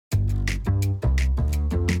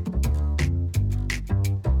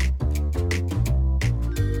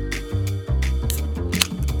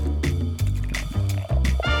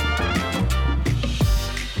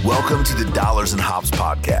Welcome to the Dollars and Hops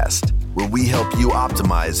podcast, where we help you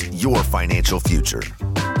optimize your financial future.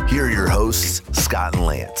 Here are your hosts, Scott and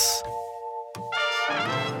Lance.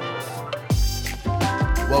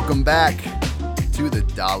 Welcome back to the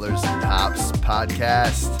Dollars and Hops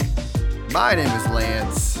podcast. My name is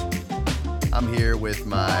Lance. I'm here with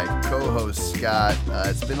my co-host, Scott.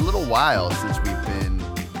 It's been a little while since we've been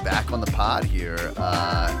back on the pod here.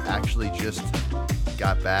 Actually just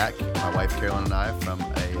got back, my wife Carolyn and I, from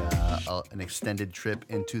an extended trip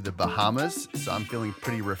into the Bahamas, so I'm feeling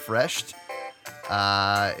pretty refreshed.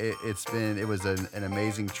 It was an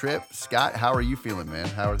amazing trip. Scott, how are you feeling, man?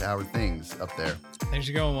 How are things up there? Things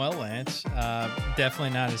are going well, Lance. Definitely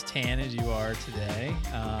not as tan as you are today,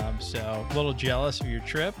 so a little jealous of your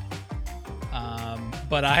trip.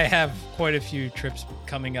 But I have quite a few trips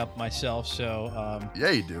coming up myself, so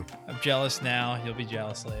yeah, you do. I'm jealous now. You'll be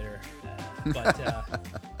jealous later. But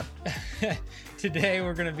today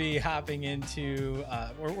we're going to be hopping into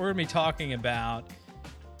we're going to be talking about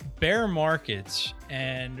bear markets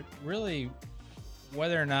and really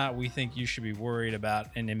whether or not we think you should be worried about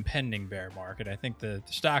an impending bear market. I think the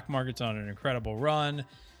stock market's on an incredible run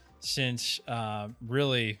since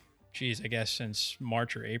since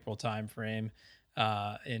March or April timeframe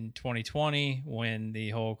in 2020 when the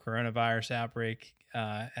whole coronavirus outbreak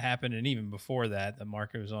happened, and even before that, the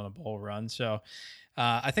market was on a bull run. So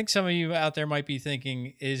I think some of you out there might be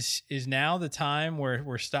thinking, is now the time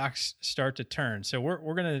where stocks start to turn? So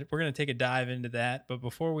we're gonna take a dive into that. But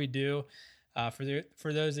before we do,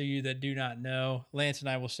 for those of you that do not know, Lance and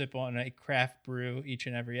I will sip on a craft brew each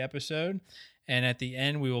and every episode, and at the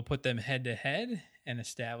end we will put them head to head and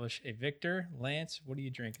establish a victor. Lance, what are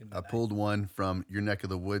you drinking tonight? I pulled one from your neck of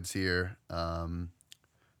the woods here. For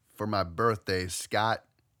my birthday, Scott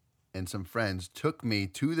and some friends took me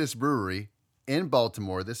to this brewery in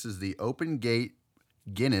Baltimore. This is the Open Gate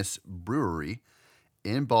Guinness Brewery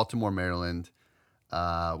in Baltimore, Maryland.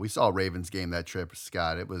 We saw a Ravens game that trip,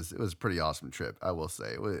 Scott. It was a pretty awesome trip, I will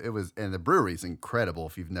say. It was, and the brewery's incredible.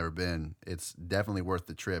 If you've never been, it's definitely worth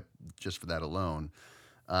the trip just for that alone.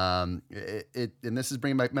 And this is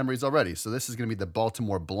bringing back memories already. So this is going to be the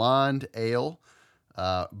Baltimore Blonde Ale,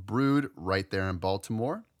 brewed right there in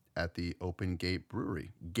Baltimore at the Open Gate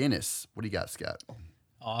Brewery. Guinness. What do you got, Scott?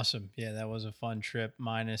 Awesome. Yeah, that was a fun trip,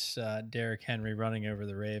 minus Derrick Henry running over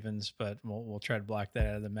the Ravens, but we'll try to block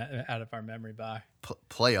that out of our memory by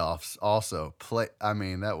playoffs also.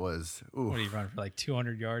 That was... Oof. What did he run for, like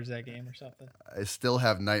 200 yards that game or something? I still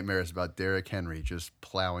have nightmares about Derrick Henry just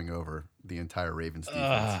plowing over the entire Ravens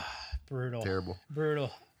defense. Brutal. Terrible.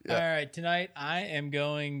 Brutal. Yep. All right, tonight I am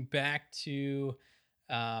going back to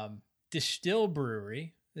Distill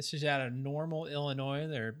Brewery. This is out of Normal, Illinois.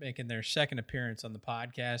 They're making their second appearance on the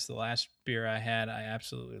podcast. The last beer I had, I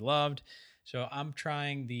absolutely loved. So I'm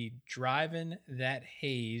trying the Drivin' That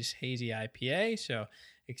Hazy IPA. So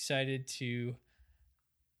excited to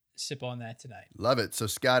sip on that tonight. Love it. So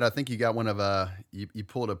Scott, I think you got one of you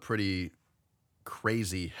pulled a pretty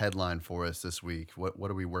crazy headline for us this week. What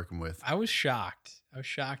are we working with? I was shocked.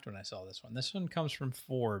 When I saw this one. This one comes from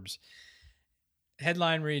Forbes.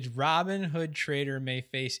 Headline reads, Robin Hood trader may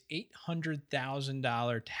face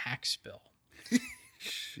 $800,000 tax bill.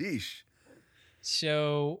 Sheesh.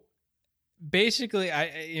 So basically,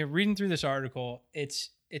 reading through this article,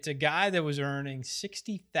 it's a guy that was earning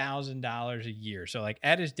 $60,000 a year. So like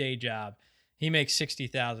at his day job, he makes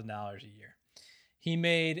 $60,000 a year. He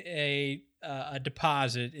made a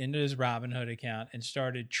deposit into his Robinhood account and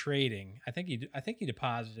started trading. I think he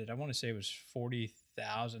deposited, I want to say it was $40,000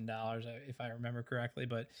 if I remember correctly,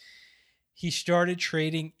 but he started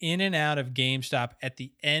trading in and out of GameStop at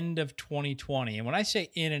the end of 2020. And when I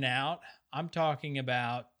say in and out, I'm talking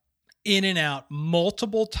about in and out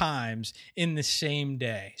multiple times in the same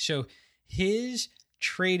day. So his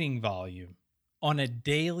trading volume on a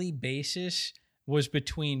daily basis was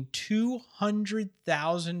between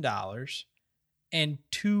 $200,000 and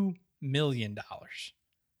 $2 million.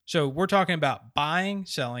 So we're talking about buying,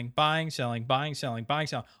 selling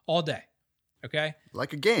all day. Okay.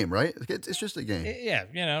 Like a game, right? It's just a game. Yeah.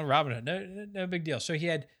 Robinhood, no big deal. So he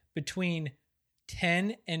had between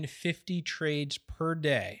 10 and 50 trades per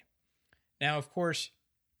day. Now, of course,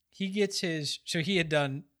 he had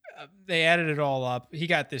done, they added it all up. He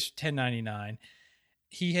got this 1099.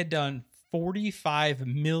 He had done $45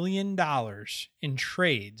 million in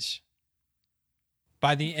trades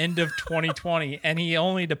by the end of 2020, and he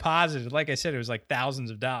only deposited, like I said, it was like thousands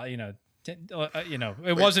of dollars. It like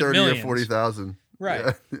wasn't 30 millions. or 40,000,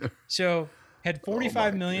 right? Yeah. So had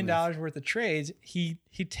 $45 million worth of trades. He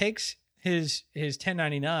takes his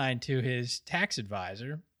 1099 to his tax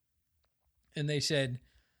advisor, and they said,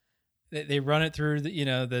 they run it through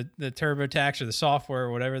the TurboTax or the software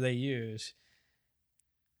or whatever they use.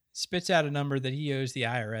 Spits out a number that he owes the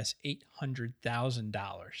IRS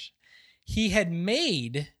 $800,000. He had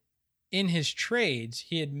made in his trades,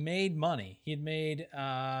 he had made money. He had made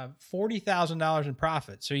 $40,000 in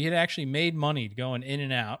profit. So he had actually made money going in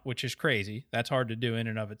and out, which is crazy. That's hard to do in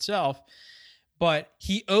and of itself. But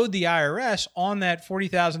he owed the IRS on that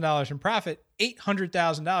 $40,000 in profit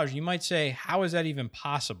 $800,000. You might say, how is that even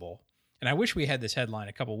possible? And I wish we had this headline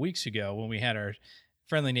a couple weeks ago when we had our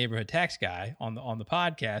friendly neighborhood tax guy on the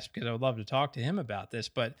podcast, because I would love to talk to him about this.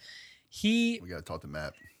 But we got to talk to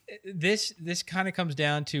Matt. This kind of comes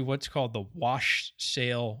down to what's called the wash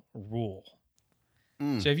sale rule.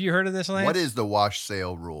 So have you heard of this, Lance? What is the wash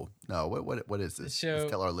sale rule? No, what is this? So Let's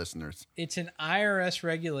tell our listeners. It's an IRS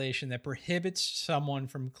regulation that prohibits someone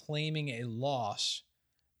from claiming a loss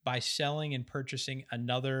by selling and purchasing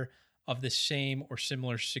another of the same or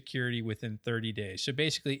similar security within 30 days. So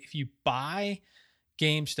basically, if you buy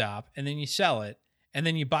GameStop and then you sell it, and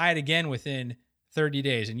then you buy it again within 30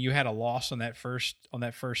 days and you had a loss on that first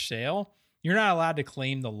sale, you're not allowed to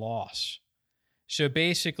claim the loss. So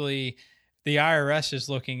basically, the IRS is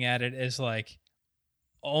looking at it as like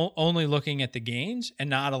only looking at the gains and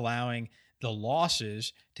not allowing the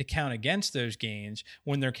losses to count against those gains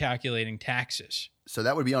when they're calculating taxes. So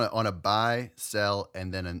that would be on a buy, sell,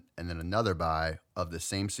 and then another buy of the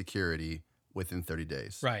same security within 30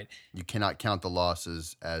 days. Right. You cannot count the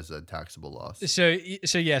losses as a taxable loss. So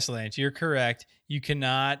yes, Lance, you're correct. You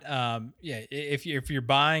cannot, if you're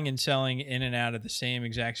buying and selling in and out of the same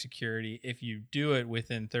exact security, if you do it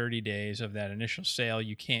within 30 days of that initial sale,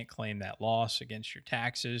 you can't claim that loss against your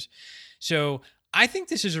taxes. So I think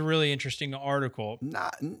this is a really interesting article.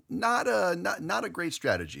 Not a great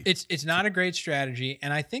strategy. It's not a great strategy,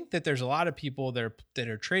 and I think that there's a lot of people that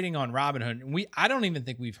are trading on Robinhood. And I don't even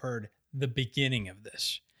think we've heard the beginning of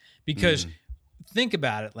this, because think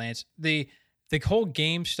about it, Lance. The whole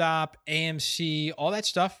GameStop, AMC, all that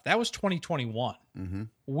stuff, that was 2021. Mm-hmm.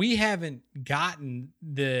 We haven't gotten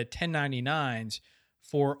the 1099s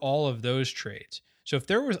for all of those trades. So if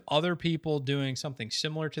there was other people doing something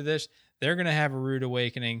similar to this, they're going to have a rude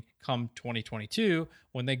awakening come 2022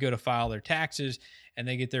 when they go to file their taxes and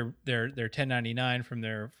they get their 1099 from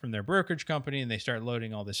their brokerage company and they start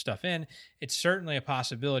loading all this stuff in. It's certainly a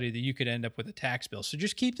possibility that you could end up with a tax bill. So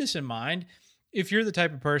just keep this in mind. If you're the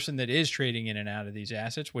type of person that is trading in and out of these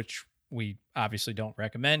assets, which we obviously don't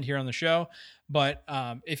recommend here on the show, but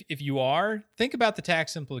if you are, think about the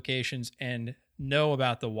tax implications and know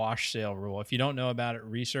about the wash sale rule. If you don't know about it,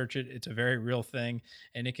 research it. It's a very real thing,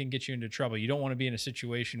 and it can get you into trouble. You don't want to be in a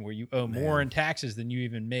situation where you owe more in taxes than you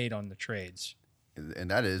even made on the trades. And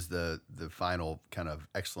that is the final kind of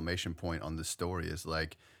exclamation point on this story is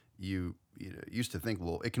like you used to think,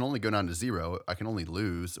 well, it can only go down to zero. I can only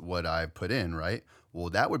lose what I put in, right? Well,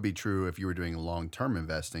 that would be true if you were doing long-term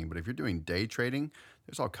investing. But if you're doing day trading,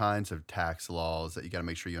 there's all kinds of tax laws that you got to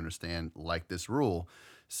make sure you understand, like this rule.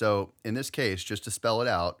 So in this case, just to spell it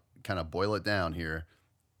out, kind of boil it down here,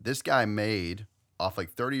 this guy made off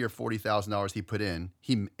like $30,000 or $40,000 he put in.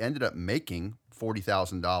 He ended up making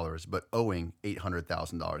 $40,000, but owing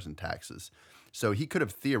 $800,000 in taxes. So he could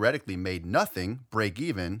have theoretically made nothing, break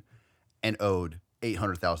even, and owed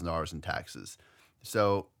 $800,000 in taxes.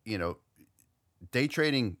 So, day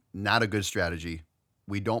trading, not a good strategy.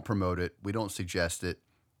 We don't promote it. We don't suggest it.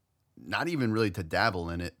 Not even really to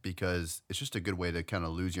dabble in it, because it's just a good way to kind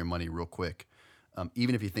of lose your money real quick.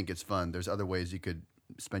 Even if you think it's fun, there's other ways you could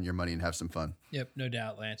spend your money and have some fun. Yep, no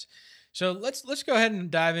doubt, Lance. So let's go ahead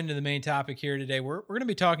and dive into the main topic here today. We're going to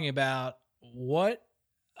be talking about what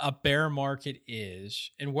a bear market is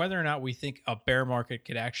and whether or not we think a bear market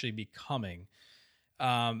could actually be coming.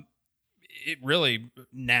 It really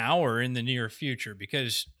now or in the near future,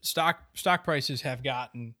 because stock prices have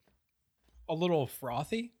gotten a little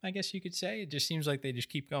frothy, I guess you could say. It just seems like they just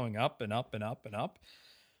keep going up and up and up and up.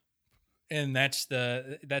 And that's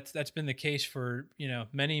been the case for,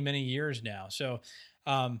 many, many years now. So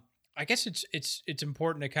I guess it's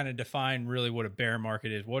important to kind of define really what a bear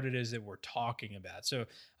market is, what it is that we're talking about. So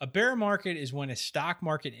a bear market is when a stock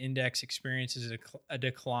market index experiences a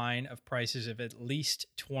decline of prices of at least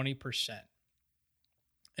 20%.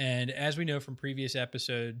 And as we know from previous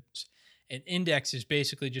episodes, an index is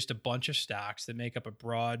basically just a bunch of stocks that make up a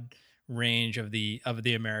broad range of the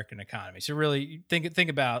American economy. So really think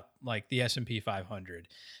about like the S&P 500.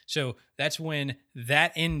 So that's when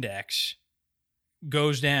that index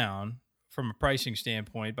goes down from a pricing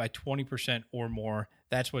standpoint by 20% or more.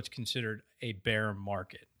 That's what's considered a bear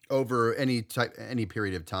market. Over any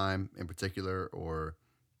period of time in particular, or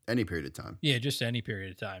Any period of time. Yeah, just any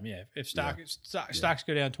period of time. Yeah, if stocks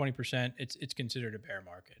go down 20%, it's considered a bear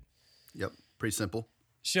market. Yep, pretty simple.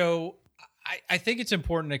 So I think it's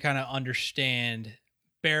important to kind of understand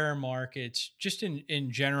bear markets just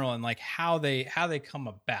in general and like how they come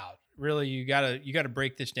about. Really, you gotta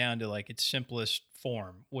break this down to like its simplest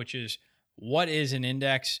form, which is what is an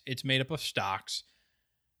index? It's made up of stocks.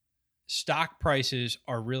 Stock prices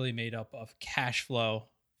are really made up of cash flow,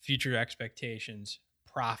 future expectations,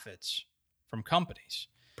 profits from companies.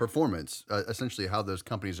 Performance, essentially how those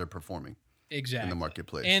companies are performing exactly in the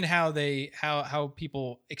marketplace. And how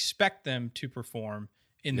people expect them to perform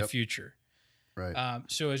in the future. Right.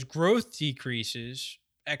 So as growth decreases,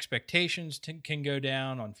 expectations can go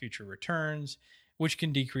down on future returns, which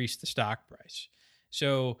can decrease the stock price.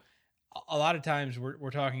 So a lot of times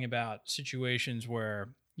we're talking about situations where,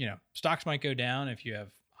 stocks might go down if you have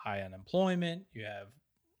high unemployment, you have,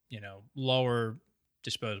 lower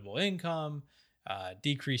disposable income,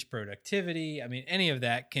 decreased productivity. I mean, any of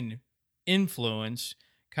that can influence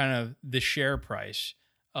kind of the share price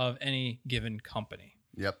of any given company.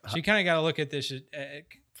 Yep. So you kind of got to look at this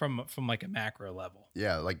from like a macro level.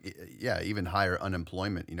 Yeah, even higher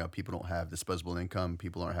unemployment. People don't have disposable income.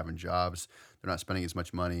 People aren't having jobs. They're not spending as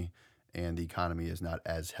much money, and the economy is not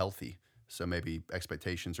as healthy. So maybe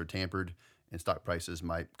expectations are tampered, and stock prices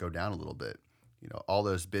might go down a little bit. All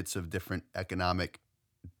those bits of different economic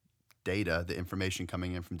data, the information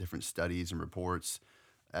coming in from different studies and reports,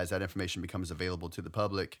 as that information becomes available to the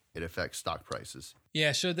public, it affects stock prices.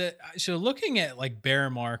 Yeah. So looking at like bear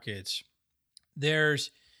markets, there's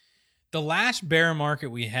the last bear market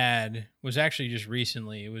we had was actually just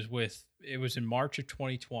recently. It was in March of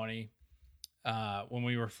 2020 when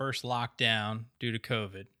we were first locked down due to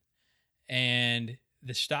COVID, and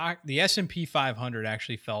the S&P 500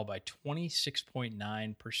 actually fell by 26.9%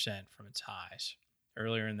 from its highs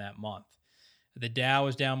earlier in that month. The Dow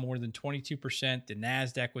was down more than 22%. The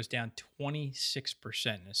NASDAQ was down 26%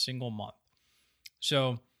 in a single month.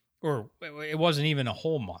 So, or it wasn't even a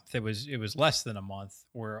whole month. It was less than a month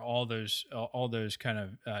where all those kind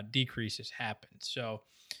of decreases happened. So,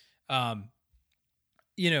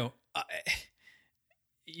 you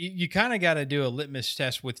kind of got to do a litmus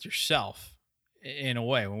test with yourself in a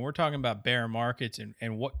way. When we're talking about bear markets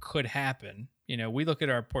and what could happen, we look at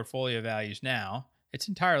our portfolio values now. It's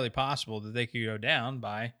entirely possible that they could go down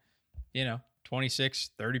by, 26,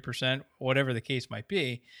 30%, whatever the case might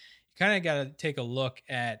be. You kind of got to take a look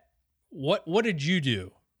at what did you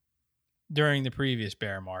do during the previous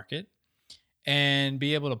bear market and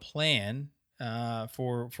be able to plan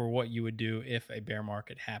for what you would do if a bear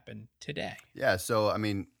market happened today. Yeah. So, I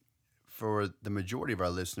mean, for the majority of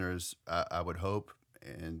our listeners, I would hope,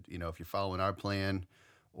 and, if you're following our plan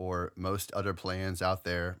or most other plans out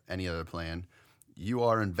there, any other plan, you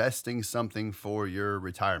are investing something for your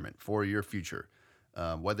retirement, for your future.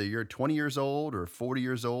 Whether you're 20 years old or 40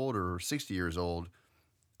 years old or 60 years old,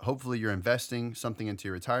 hopefully you're investing something into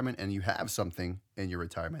your retirement, and you have something in your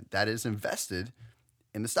retirement that is invested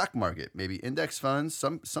in the stock market, maybe index funds,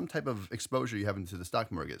 some type of exposure you have into the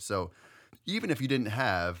stock market. So even if you didn't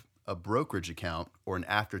have a brokerage account or an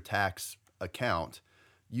after-tax account,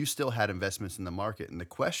 you still had investments in the market. And the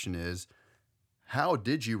question is, how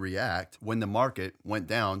did you react when the market went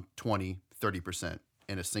down 20, 30%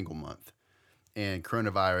 in a single month? And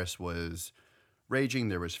coronavirus was raging.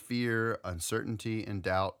 There was fear, uncertainty, and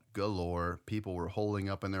doubt galore. People were holding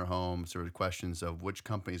up in their homes. There were questions of which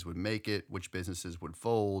companies would make it, which businesses would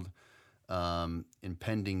fold,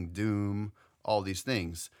 impending doom, all these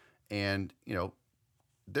things. And,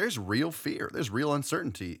 there's real fear. There's real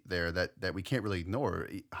uncertainty there that we can't really ignore.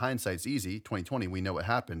 Hindsight's easy. 2020, we know what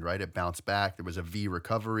happened, right? It bounced back. There was a V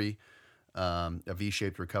recovery, a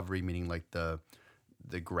V-shaped recovery, meaning like the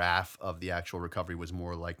graph of the actual recovery was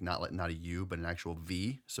more like not a U, but an actual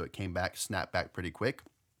V. So it came back, snapped back pretty quick.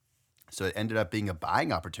 So it ended up being a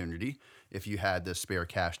buying opportunity if you had the spare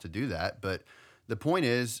cash to do that. But the point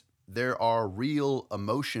is, there are real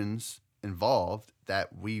emotions involved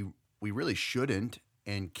that we really shouldn't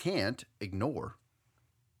and can't ignore.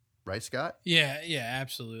 Right, Scott? Yeah,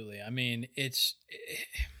 absolutely. I mean, it's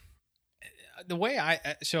the way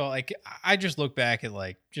I just look back at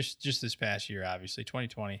like just this past year, obviously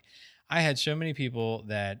 2020, I had so many people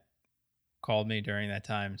that called me during that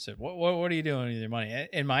time and said, what are you doing with your money?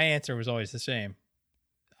 And my answer was always the same.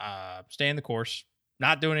 Staying the course,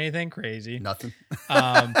 not doing anything crazy. Nothing.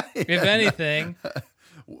 If anything,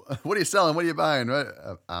 what are you selling? What are you buying?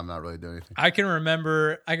 I'm not really doing anything. I can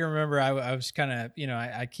remember I was kind of,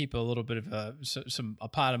 I keep a little bit of a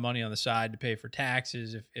pot of money on the side to pay for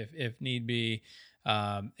taxes if need be.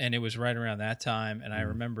 And it was right around that time. And I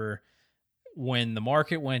remember when the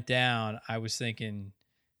market went down, I was thinking,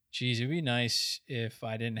 geez, it'd be nice if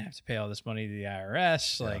I didn't have to pay all this money to the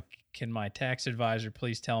IRS. Yeah. Like, can my tax advisor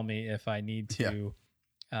please tell me if I need to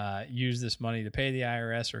use this money to pay the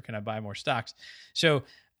IRS, or can I buy more stocks? So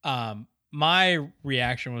my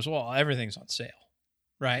reaction was, well, everything's on sale,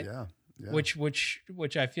 right? Yeah.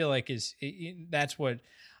 Which I feel like that's what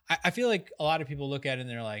I feel like a lot of people look at it and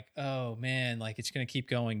they're like, oh man, like it's going to keep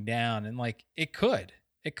going down. And like, it could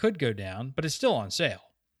go down, but it's still on sale.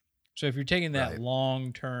 So if you're taking that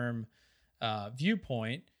long-term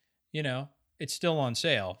viewpoint, it's still on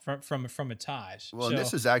sale from its highs. Well, so, and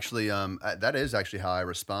this is actually, that is actually how I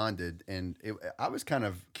responded. And I was kind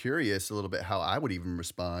of curious a little bit how I would even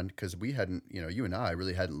respond, because we hadn't, you and I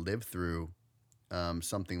really hadn't lived through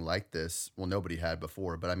something like this. Well, nobody had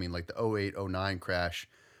before, but I mean, like the 08, 09 crash,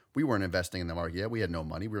 we weren't investing in the market yet. We had no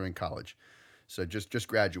money. We were in college. So just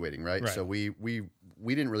graduating, right? So we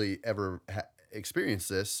didn't really ever experience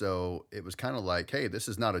this. So it was kind of like, hey, this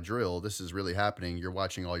is not a drill. This is really happening. You're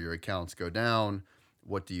watching all your accounts go down.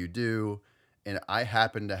 What do you do? And I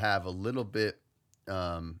happened to have a little bit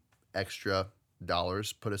extra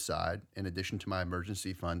dollars put aside in addition to my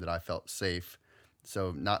emergency fund that I felt safe.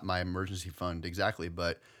 So not my emergency fund exactly,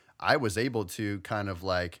 but I was able to kind of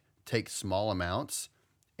like take small amounts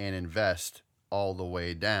and invest all the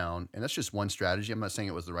way down. And that's just one strategy. I'm not saying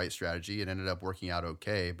it was the right strategy. It ended up working out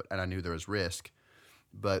okay, and I knew there was risk.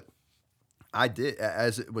 But I did,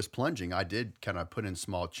 as it was plunging, I did kind of put in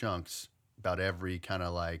small chunks about every kind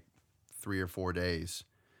of like 3 or 4 days.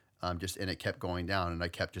 And it kept going down, and I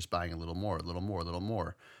kept just buying a little more.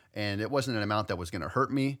 And it wasn't an amount that was going to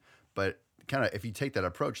hurt me, but kind of if you take that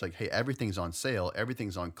approach, like, hey, everything's on sale,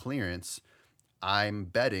 everything's on clearance, I'm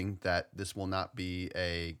betting that this will not be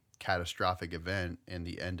a catastrophic event in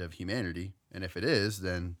the end of humanity. And if it is,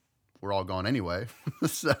 then we're all gone anyway.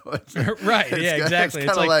 So exactly.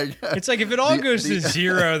 It's like if it all goes to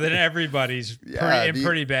zero, then everybody's in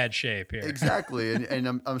pretty bad shape here. Exactly.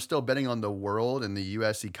 And I'm still betting on the world and the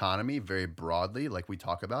U.S. economy very broadly, like we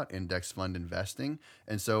talk about index fund investing.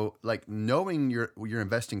 And so like knowing your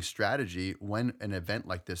investing strategy when an event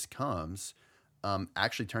like this comes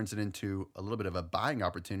actually turns it into a little bit of a buying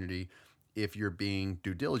opportunity. If you're being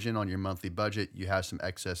due diligent on your monthly budget, you have some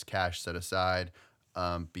excess cash set aside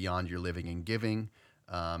beyond your living and giving,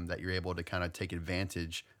 that you're able to kind of take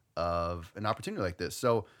advantage of an opportunity like this.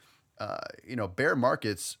 So, bear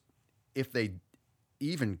markets, if they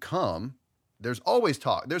even come, there's always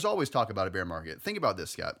talk about a bear market. Think about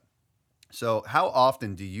this, Scott. So how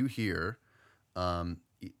often do you hear,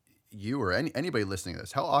 you or anybody listening to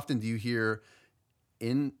this, how often do you hear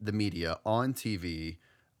in the media, on TV,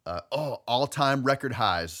 all-time record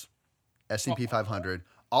highs, S&P 500,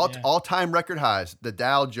 all-time record highs, the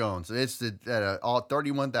Dow Jones, it's all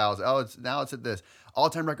 31,000. It's at this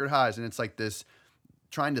all-time record highs, and it's like this,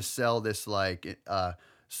 trying to sell this like,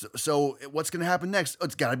 so what's going to happen next? Oh,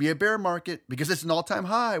 it's got to be a bear market because it's an all-time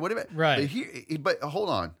high. What about right? But hold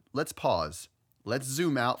on, let's pause. Let's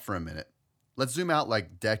zoom out for a minute. Let's zoom out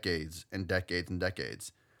like decades and decades and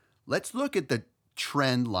decades. Let's look at the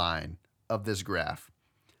trend line of this graph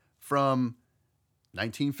from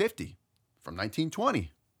 1950, from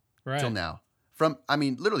 1920 till now.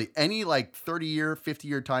 Literally any like 30-year,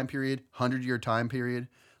 50-year time period, 100-year time period.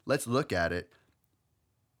 Let's look at it.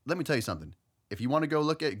 Let me tell you something. If you want to go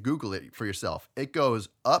Google it for yourself. It goes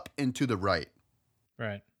up and to the right.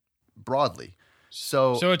 Right. Broadly.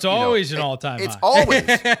 So it's always an all-time high. It's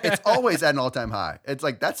always at an all-time high. It's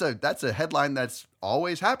like that's a headline that's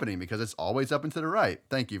always happening because it's always up and to the right.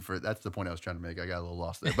 Thank you that's the point I was trying to make. I got a little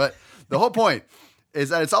lost there. But the whole point is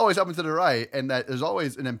that it's always up and to the right, and that there's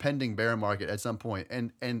always an impending bear market at some point.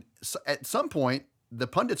 And so at some point, the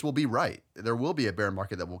pundits will be right. There will be a bear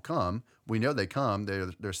market that will come. We know they come.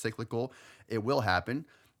 They're cyclical. It will happen.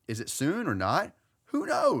 Is it soon or not? Who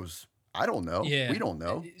knows? I don't know. Yeah. We don't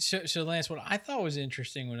know. So Lance, what I thought was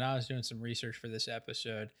interesting when I was doing some research for this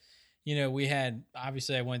episode, we had,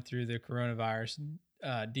 obviously I went through the coronavirus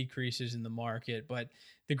decreases in the market, but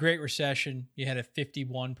the Great Recession, you had a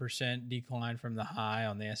 51% decline from the high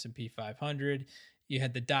on the S&P 500. You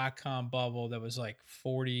had the dot-com bubble that was like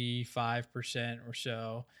 45% or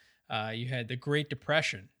so. You had the Great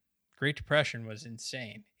Depression. Great Depression was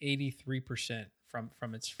insane, 83%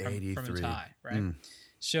 from its high, right?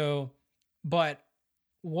 So, but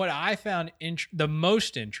what I found the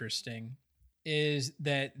most interesting is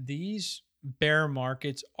that these bear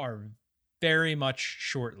markets are very much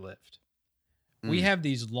short-lived. We have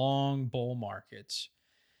these long bull markets,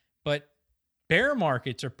 but bear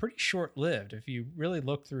markets are pretty short lived if you really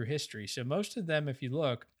look through history. So most of them, if you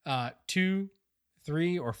look 2,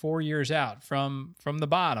 3, or 4 years out from the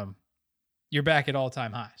bottom, you're back at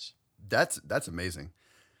all-time highs. That's amazing.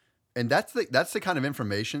 And that's the kind of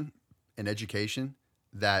information and education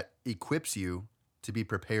that equips you to be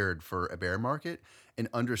prepared for a bear market and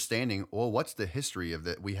understanding, well, what's the history of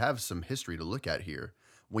that? We have some history to look at here.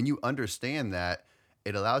 When you understand that,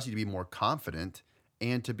 it allows you to be more confident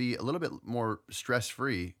and to be a little bit more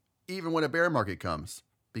stress-free, even when a bear market comes,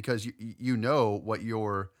 because you know what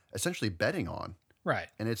you're essentially betting on. Right.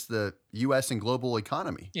 And it's the U.S. and global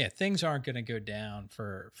economy. Yeah, things aren't going to go down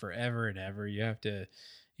for forever and ever. You have to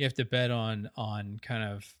bet on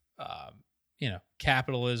kind of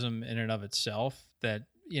capitalism in and of itself, that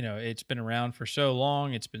it's been around for so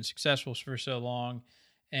long, it's been successful for so long,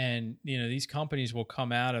 and these companies will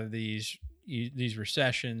come out of these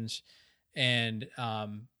recessions, and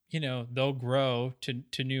they'll grow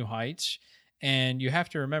to new heights. And you have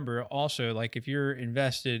to remember also, like, if you're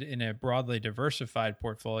invested in a broadly diversified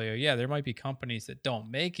portfolio, yeah, there might be companies that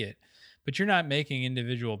don't make it, but you're not making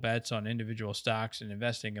individual bets on individual stocks and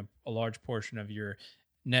investing a large portion of your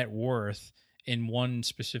net worth in one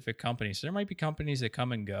specific company. So there might be companies that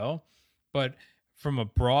come and go, but from a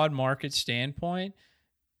broad market standpoint,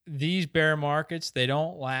 these bear markets, they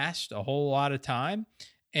don't last a whole lot of time,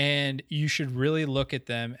 and you should really look at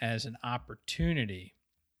them as an opportunity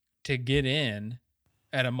to get in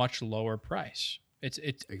at a much lower price.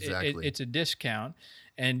 Exactly. It's a discount,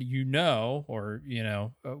 and we don't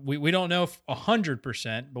know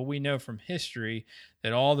 100%, but we know from history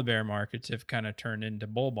that all the bear markets have kind of turned into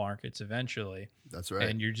bull markets eventually. That's right.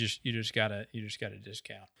 And you just gotta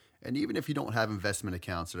discount. And even if you don't have investment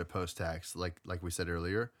accounts that are post-tax, like we said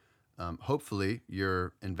earlier, hopefully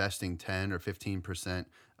you're investing 10 or 15%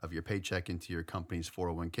 of your paycheck into your company's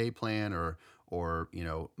 401k plan, or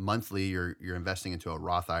monthly you're investing into a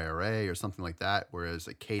Roth IRA or something like that, where there's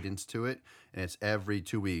a cadence to it, and it's every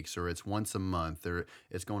 2 weeks, or it's once a month, or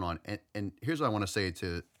it's going on. And here's what I want to say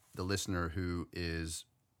to the listener who is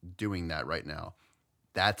doing that right now.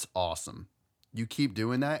 That's awesome. You keep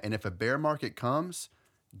doing that, and if a bear market comes,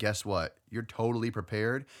 guess what? You're totally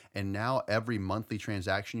prepared. And now every monthly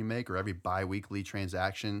transaction you make, or every bi-weekly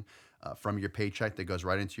transaction from your paycheck that goes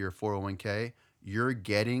right into your 401k, you're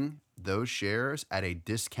getting those shares at a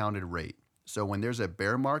discounted rate. So when there's a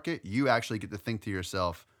bear market, you actually get to think to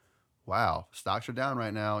yourself, wow, stocks are down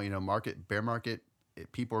right now. Bear market,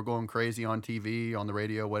 people are going crazy on TV, on the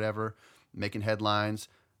radio, whatever, making headlines,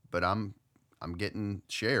 but I'm getting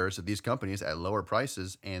shares of these companies at lower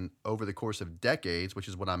prices, and over the course of decades, which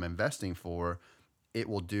is what I'm investing for, it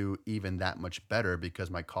will do even that much better because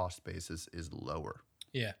my cost basis is lower.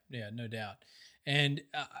 Yeah, no doubt. And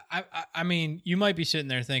I mean, you might be sitting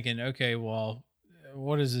there thinking, okay, well,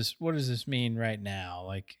 what does this mean right now?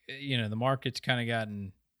 Like, the market's kind of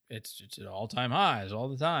gotten it's at all-time highs all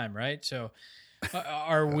the time, right? So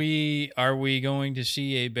are we going to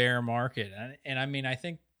see a bear market? And I mean, I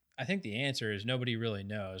think the answer is nobody really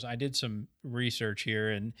knows. I did some research here,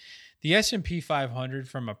 and the S&P 500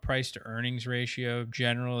 from a price to earnings ratio,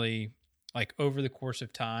 generally, like over the course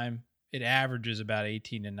of time, it averages about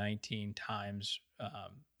 18 to 19 times.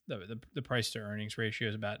 The price to earnings ratio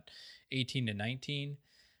is about 18 to 19.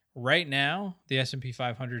 Right now, the S&P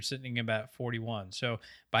 500 is sitting about 41. So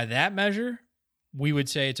by that measure, we would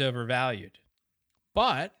say it's overvalued.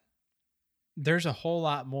 But there's a whole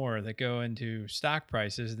lot more that go into stock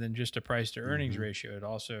prices than just a price to earnings ratio. It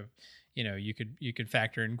also, you could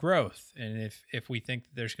factor in growth. And if we think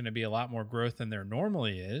that there's going to be a lot more growth than there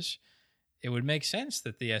normally is, it would make sense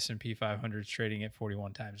that the S&P 500 is trading at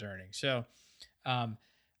 41 times earnings. So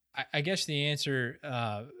I guess the answer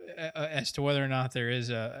as to whether or not there is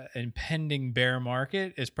an impending bear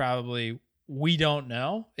market is probably we don't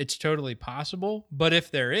know. It's totally possible. But if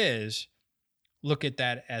there is, look at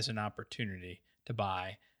that as an opportunity to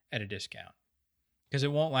buy at a discount, because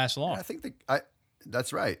it won't last long. I think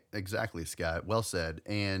that's right. Exactly, Scott. Well said.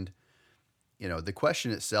 And the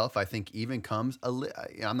question itself, I think, even comes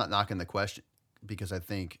I'm not knocking the question, because I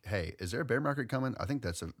think, hey, is there a bear market coming? I think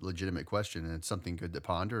that's a legitimate question, and it's something good to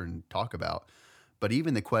ponder and talk about. But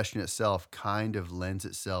even the question itself kind of lends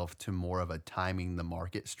itself to more of a timing the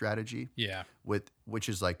market strategy. Yeah. Which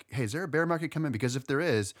is like, hey, is there a bear market coming? Because if there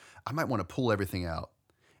is, I might want to pull everything out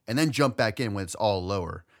and then jump back in when it's all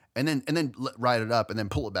lower, and then ride it up and then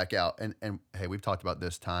pull it back out. And hey, we've talked about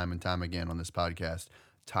this time and time again on this podcast.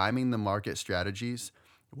 Timing the market strategies,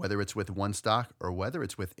 whether it's with one stock or whether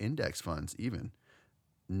it's with index funds, even,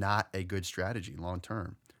 not a good strategy long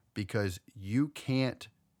term, because you can't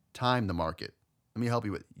time the market. let me help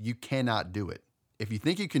you with. You cannot do it. If you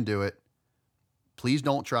think you can do it, please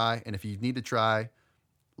don't try. And if you need to try,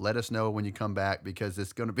 let us know when you come back, because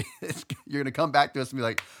it's going to be, you're going to come back to us and be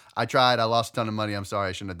like, I tried, I lost a ton of money. I'm sorry,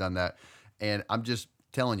 I shouldn't have done that. And I'm just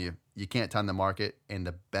telling you, you can't time the market. And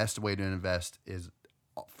the best way to invest is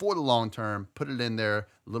for the long term. Put it in there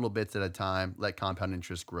little bits at a time, let compound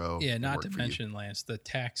interest grow. Yeah, not to mention, Lance, the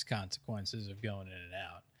tax consequences of going in and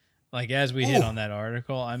out. Like, as we hit on that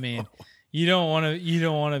article, I mean, you don't want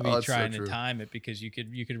to be trying to time it, because you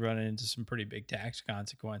could run into some pretty big tax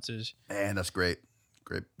consequences. Man, that's great.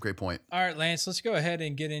 Great point. All right, Lance, let's go ahead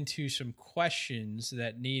and get into some questions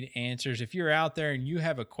that need answers. If you're out there and you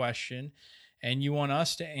have a question and you want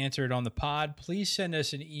us to answer it on the pod, please send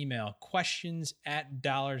us an email,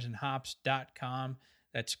 questions@dollarsandhops.com.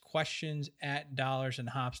 That's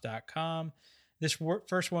questions@dollarsandhops.com. This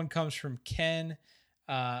first one comes from Ken.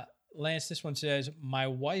 Lance, this one says, my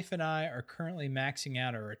wife and I are currently maxing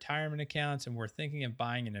out our retirement accounts, and we're thinking of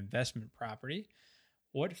buying an investment property.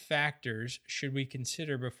 What factors should we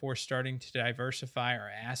consider before starting to diversify our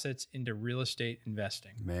assets into real estate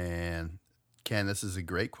investing? Man, Ken, this is a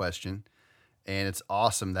great question. And it's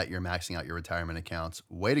awesome that you're maxing out your retirement accounts.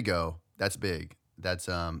 Way to go. That's big. That's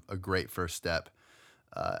a great first step.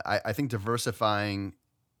 I think diversifying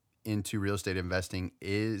into real estate investing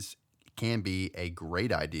can be a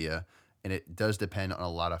great idea, and it does depend on a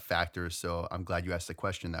lot of factors. So I'm glad you asked the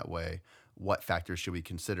question that way. What factors should we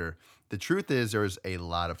consider? The truth is there's a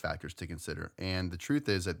lot of factors to consider. And the truth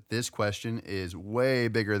is that this question is way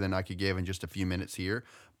bigger than I could give in just a few minutes here.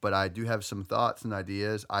 But I do have some thoughts and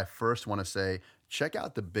ideas. I first want to say, check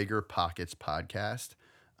out the Bigger Pockets podcast,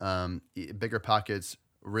 Bigger Pockets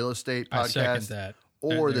Real Estate podcast. I second that.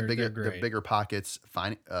 Or the Bigger Pockets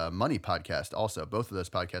Money podcast. Also, both of those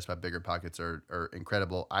podcasts by Bigger Pockets are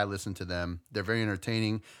incredible. I listen to them. They're very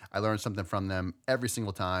entertaining. I learn something from them every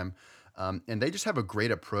single time. And they just have a great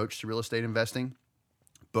approach to real estate investing.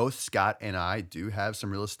 Both Scott and I do have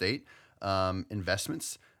some real estate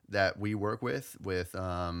investments that we work with both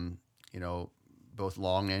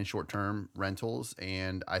long and short-term rentals.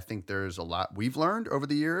 And I think there's a lot we've learned over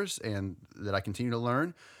the years, and that I continue to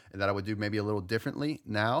learn, and that I would do maybe a little differently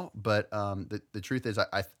now. But the truth is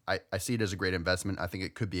I see it as a great investment. I think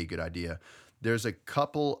it could be a good idea. There's a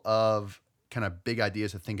couple of kind of big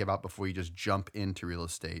ideas to think about before you just jump into real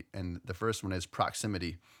estate. And the first one is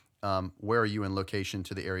proximity. Where are you in location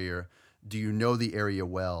to the area? Do you know the area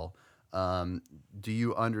well? Do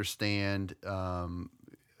you understand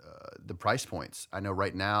the price points? I know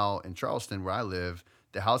right now in Charleston, where I live,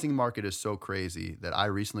 the housing market is so crazy that I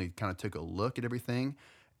recently kind of took a look at everything,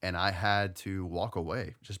 and I had to walk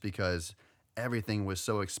away just because everything was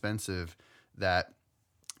so expensive. That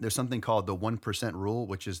there's something called the 1% rule,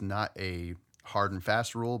 which is not a hard and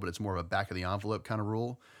fast rule, but it's more of a back of the envelope kind of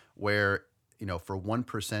rule, where, for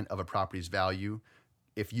 1% of a property's value,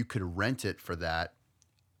 if you could rent it for that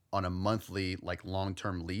on a monthly, like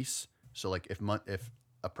long-term lease. So like if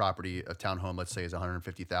a property, a townhome, let's say, is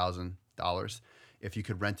 $150,000, if you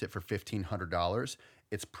could rent it for $1,500,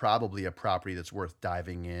 it's probably a property that's worth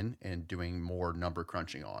diving in and doing more number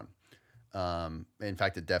crunching on. In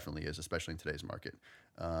fact, it definitely is, especially in today's market.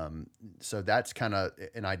 So that's kind of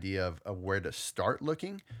an idea of where to start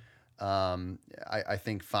looking. I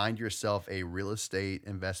think find yourself a real estate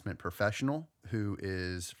investment professional who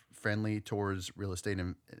is friendly towards real estate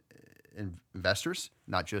investors,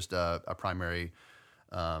 not just a primary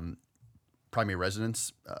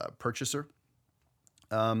residence purchaser.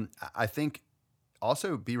 I think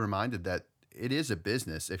also be reminded that it is a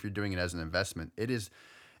business. If you're doing it as an investment,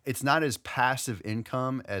 it's not as passive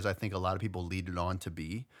income as I think a lot of people lead it on to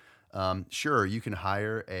be. Sure, you can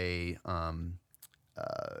hire a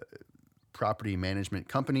property management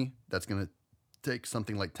company that's going to take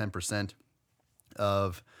something like 10%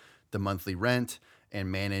 of the monthly rent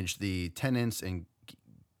and manage the tenants and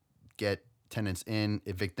get tenants in,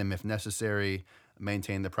 evict them if necessary,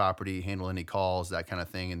 maintain the property, handle any calls, that kind of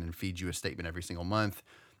thing, and then feed you a statement every single month.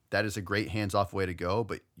 That is a great hands-off way to go,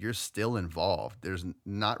 but you're still involved. There's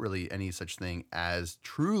not really any such thing as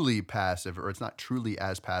truly passive, or it's not truly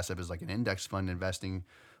as passive as like an index fund investing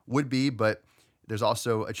would be, but there's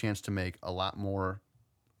also a chance to make a lot more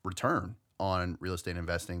return on real estate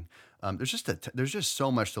investing. There's just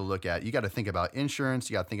so much to look at. You got to think about insurance.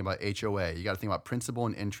 You got to think about HOA. You got to think about principal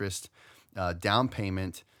and interest, down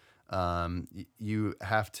payment. You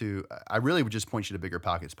have to. I really would just point you to Bigger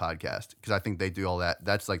Pockets podcast, because I think they do all that.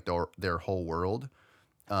 That's like their whole world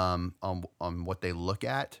on what they look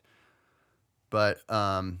at. But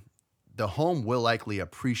the home will likely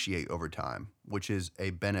appreciate over time, which is a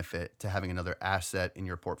benefit to having another asset in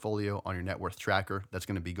your portfolio on your net worth tracker that's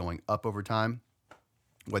going to be going up over time,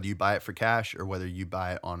 whether you buy it for cash or whether you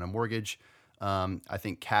buy it on a mortgage. I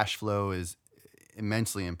think cash flow is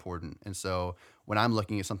immensely important. And so when I'm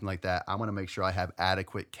looking at something like that, I want to make sure I have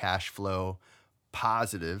adequate cash flow,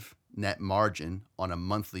 positive net margin on a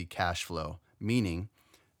monthly cash flow, meaning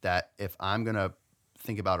that if I'm going to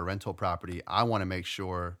think about a rental property, I want to make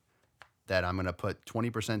sure that I'm going to put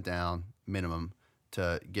 20% down minimum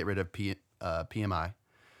to get rid of PMI.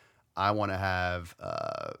 I want to have,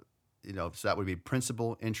 so that would be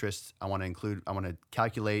principal, interest. I want to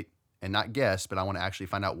calculate and not guess, but I want to actually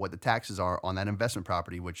find out what the taxes are on that investment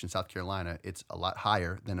property, which in South Carolina, it's a lot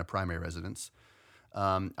higher than a primary residence.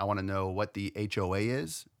 I want to know what the HOA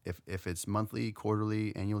is, if it's monthly,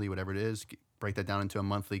 quarterly, annually, whatever it is. Break that down into a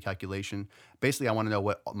monthly calculation. Basically, I want to know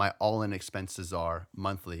what my all-in expenses are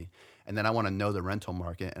monthly, and then I want to know the rental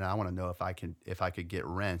market, and I want to know if I could get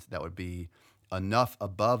rent that would be enough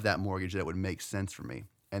above that mortgage that would make sense for me.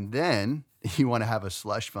 And then you want to have a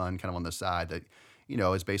slush fund kind of on the side that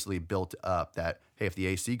is basically built up. That hey, if the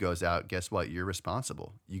AC goes out, guess what? You're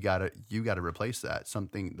responsible. You gotta replace that.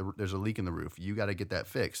 There's a leak in the roof. You got to get that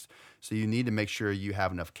fixed. So you need to make sure you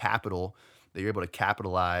have enough capital that you're able to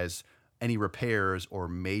capitalize any repairs or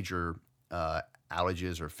major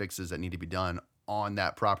outages or fixes that need to be done on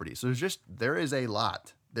that property. So there is a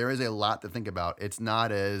lot to think about. It's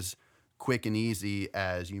not as quick and easy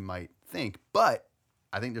as you might think, but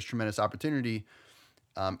I think there's tremendous opportunity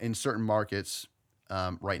in certain markets.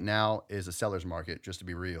 Right now is a seller's market, just to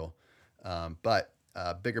be real. But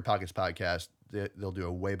Bigger Pockets Podcast, they'll do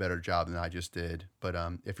a way better job than I just did. But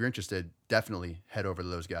if you're interested, definitely head over to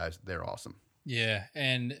those guys. They're awesome. Yeah,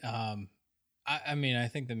 and I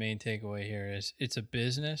think the main takeaway here is it's a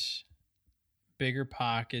business. Bigger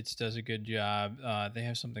Pockets does a good job. They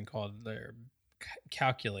have something called their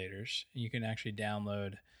calculators. You can actually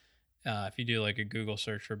download. If you do like a Google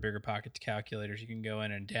search for Bigger Pockets calculators, you can go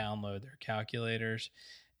in and download their calculators,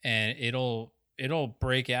 and it'll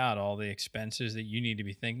break out all the expenses that you need to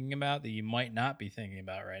be thinking about that you might not be thinking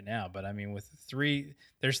about right now. But I mean,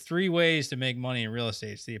 there's three ways to make money in real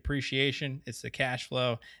estate. It's the appreciation, it's the cash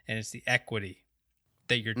flow, and it's the equity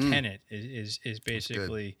that your tenant is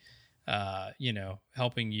basically,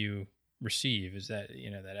 helping you receive is that,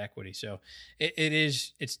 that equity. So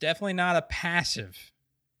it's definitely not a passive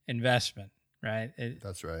investment, right?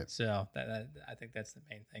 That's right. So that I think that's the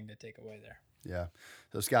main thing to take away there. Yeah.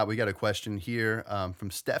 So Scott, we got a question here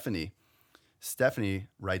from Stephanie. Stephanie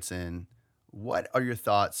writes in, what are your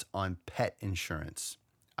thoughts on pet insurance?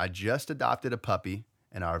 I just adopted a puppy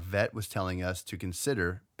and our vet was telling us to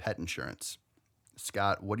consider pet insurance.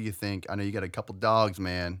 Scott, what do you think? I know you got a couple dogs,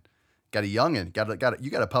 man. Got a youngin.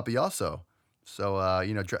 You got a puppy also. So,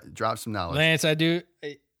 drop some knowledge. Lance, I do.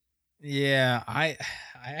 Yeah, I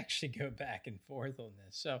actually go back and forth on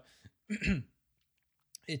this. So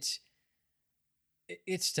it's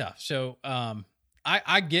tough. So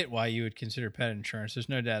I get why you would consider pet insurance. There's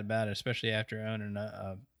no doubt about it, especially after owning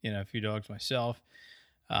a few dogs myself.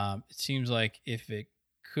 It seems like if it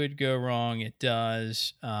could go wrong, it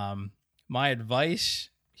does. My advice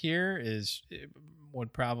here is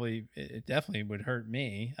it definitely would hurt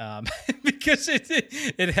me because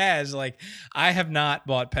it has, like, I have not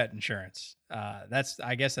bought pet insurance.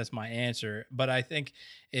 I guess that's my answer, but I think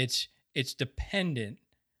it's dependent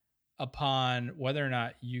upon whether or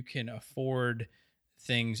not you can afford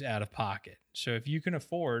things out of pocket. So if you can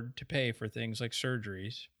afford to pay for things like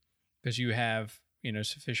surgeries because you have,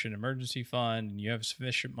 sufficient emergency fund and you have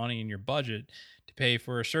sufficient money in your budget to pay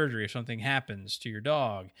for a surgery if something happens to your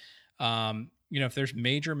dog, if there's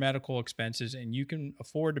major medical expenses and you can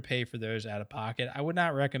afford to pay for those out of pocket, I would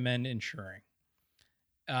not recommend insuring.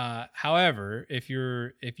 However, if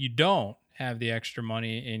you don't have the extra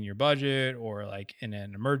money in your budget or like in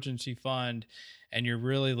an emergency fund and you're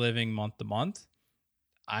really living month to month,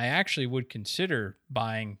 I actually would consider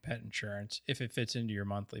buying pet insurance if it fits into your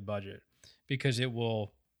monthly budget, because it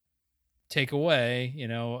will take away,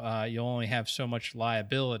 you'll only have so much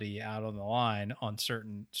liability out on the line on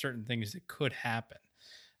certain things that could happen.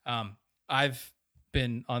 I've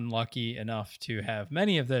been unlucky enough to have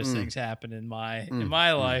many of those things happen in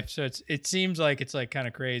my life. So it seems like it's like kind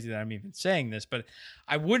of crazy that I'm even saying this, but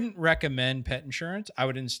I wouldn't recommend pet insurance. I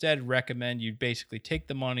would instead recommend you basically take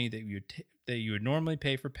the money that you would normally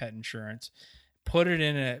pay for pet insurance, put it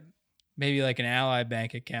in maybe like an Ally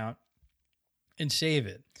Bank account and save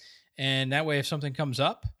it. And that way, if something comes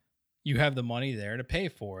up, you have the money there to pay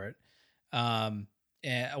for it.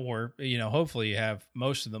 or hopefully you have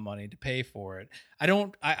most of the money to pay for it.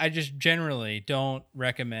 I just generally don't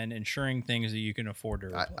recommend insuring things that you can afford to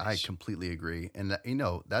replace. I completely agree. And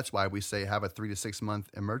that's why we say have a 3 to 6 month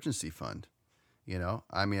emergency fund.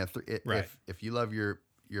 I mean, if you love your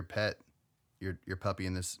pet, your puppy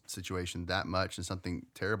in this situation that much, and something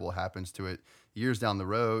terrible happens to it years down the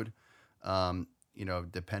road,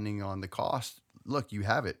 depending on the cost, look, you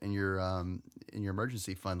have it in your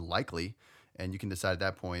emergency fund likely, and you can decide at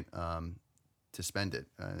that point to spend it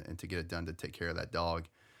and to get it done to take care of that dog.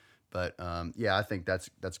 But I think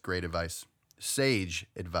that's great advice. Sage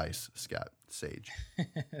advice, Scott. Sage.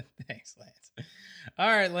 Thanks, Lance. All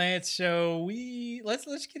right, Lance. So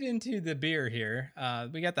let's get into the beer here.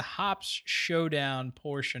 We got the hops showdown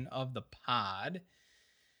portion of the pod.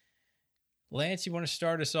 Lance, you want to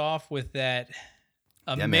start us off with that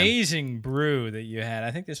amazing brew that you had?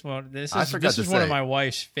 I think this is one of my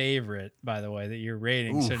wife's favorite, by the way, that you're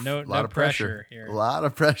rating. Oof, so no pressure here. A lot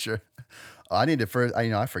of pressure. I need to first.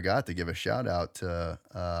 I forgot to give a shout out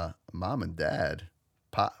to mom and dad,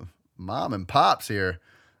 mom and pops here,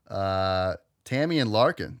 Tammy and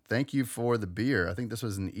Larkin. Thank you for the beer. I think this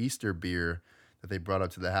was an Easter beer that they brought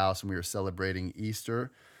up to the house when we were celebrating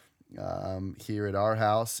Easter. Here at our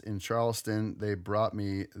house in Charleston, they brought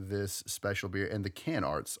me this special beer, and the can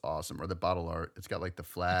art's awesome, or the bottle art. It's got like the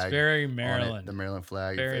flag. It's very Maryland. The Maryland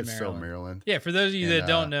flag. It's so Maryland. Yeah, for those of you that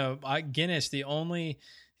don't know, Guinness, the only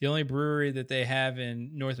brewery that they have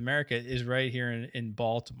in North America is right here in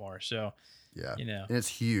Baltimore. So, yeah, and it's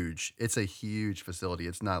huge. It's a huge facility.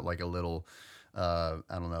 It's not like a little, I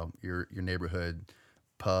don't know, your neighborhood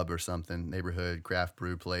pub or something, neighborhood craft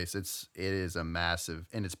brew place. It is a massive,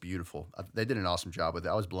 and it's beautiful. They did an awesome job with it.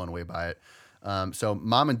 I was blown away by it. So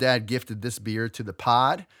mom and dad gifted this beer to the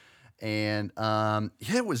pod, and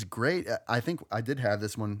it was great. I think I did have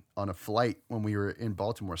this one on a flight when we were in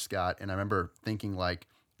Baltimore, Scott, and I remember thinking, like,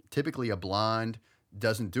 typically a blonde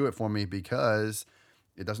doesn't do it for me because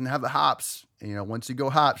it doesn't have the hops. Once you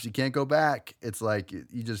go hops, you can't go back. It's like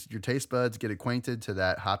your taste buds get acquainted to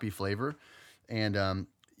that hoppy flavor. And,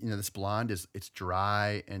 this blonde it's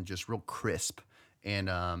dry and just real crisp, and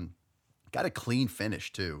got a clean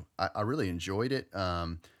finish too. I really enjoyed it.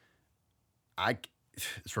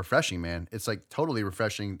 It's refreshing, man. It's like totally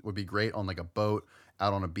refreshing. Would be great on like a boat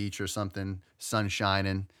out on a beach or something, sun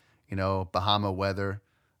shining, Bahama weather.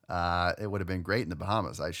 It would have been great in the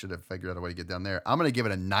Bahamas. I should have figured out a way to get down there. I'm going to give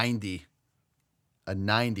it a 90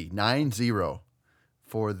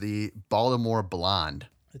 for the Baltimore Blonde.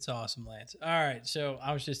 It's awesome, Lance. All right, so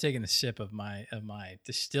I was just taking a sip of my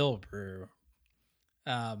Distill Brew.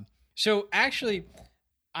 So actually,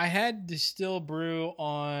 I had Distill Brew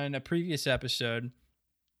on a previous episode.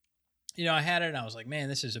 I had it and I was like, man,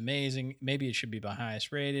 this is amazing. Maybe it should be my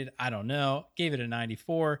highest rated. I don't know. Gave it a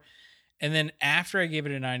 94. And then after I gave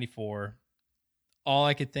it a 94, all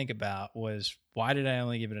I could think about was, why did I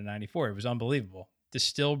only give it a 94? It was unbelievable.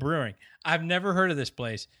 Distill Brewing. I've never heard of this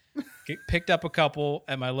place. Picked up a couple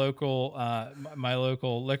at my local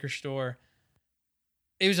liquor store.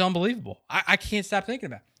 It was unbelievable. I can't stop thinking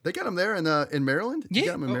about it. They got them there in Maryland? Yeah. You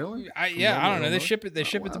got them in Maryland? I don't know. They ship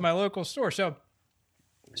it to my local store. So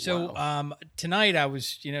wow. Tonight I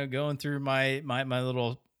was, going through my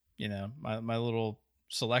little, my little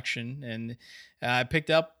selection, and I picked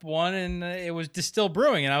up one, and it was Distill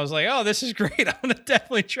Brewing, and I was like, oh, this is great. I'm going to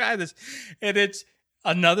definitely try this. And it's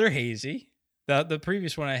another hazy. The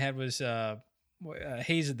previous one I had was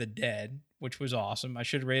Haze of the Dead, which was awesome. I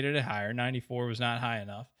should have rated it higher. 94 was not high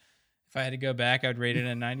enough. If I had to go back, I'd rate it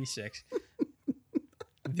a 96.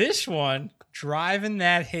 This one, driving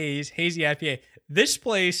that hazy IPA. This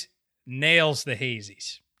place nails the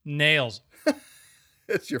hazies. Nails them.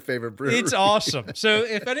 It's your favorite brewery. It's awesome. So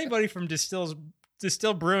if anybody from Distill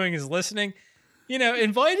Brewing is listening,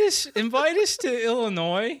 invite us to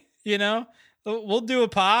Illinois, We'll do a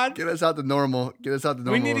pod. Get us out to Normal.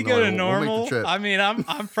 We need to go to Normal. We'll make the trip. I mean,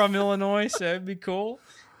 I'm from Illinois, so it'd be cool.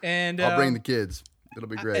 And I'll bring the kids. It'll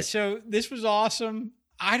be great. So this was awesome.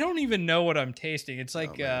 I don't even know what I'm tasting. It's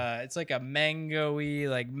like it's like a mango-y,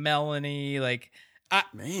 like melony, like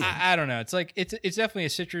I don't know. It's like it's definitely a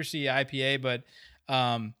citrusy IPA, but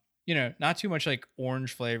not too much like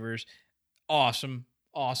orange flavors. Awesome,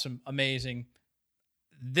 amazing.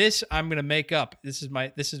 This I'm gonna make up. This is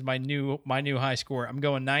my new high score. I'm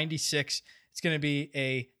going 96. It's gonna be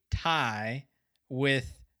a tie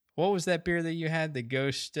with, what was that beer that you had? The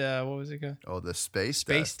Ghost. What was it called? Oh, the Space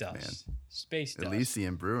Dust. Man. Space Dust.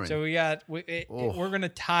 Elysium Brewing. So we got we're gonna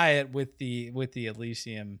tie it with the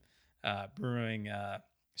Elysium Brewing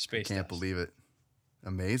Space Dust. I can't believe it.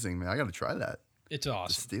 Amazing, man. I got to try that. It's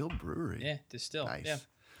awesome. Distill Brewery. Yeah, Distill. Nice. Yeah.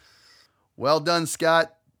 Well done,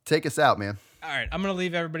 Scott. Take us out, man. All right, I'm going to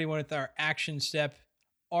leave everybody with our action step.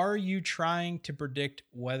 Are you trying to predict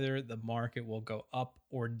whether the market will go up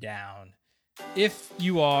or down? If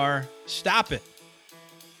you are, stop it.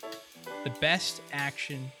 The best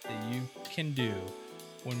action that you can do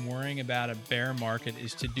when worrying about a bear market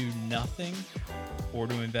is to do nothing or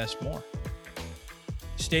to invest more.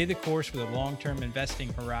 Stay the course with a long-term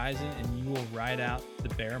investing horizon, and you will ride out the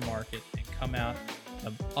bear market and come out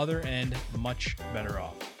the other end much better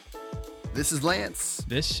off. This is Lance.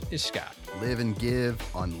 This is Scott. Live and give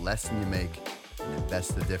on less than you make and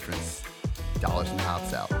invest the difference. Dollars and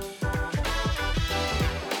Hops out.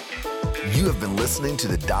 You have been listening to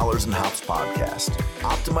the Dollars and Hops podcast.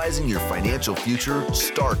 Optimizing your financial future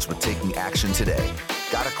starts with taking action today.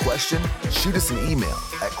 Got a question? Shoot us an email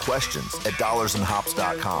at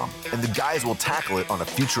questions@dollarsandhops.com, and the guys will tackle it on a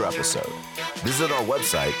future episode. Visit our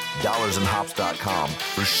website, dollarsandhops.com,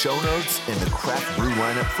 for show notes and the craft brew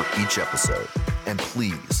lineup for each episode. And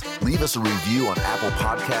please, leave us a review on Apple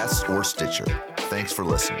Podcasts or Stitcher. Thanks for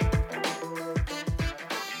listening.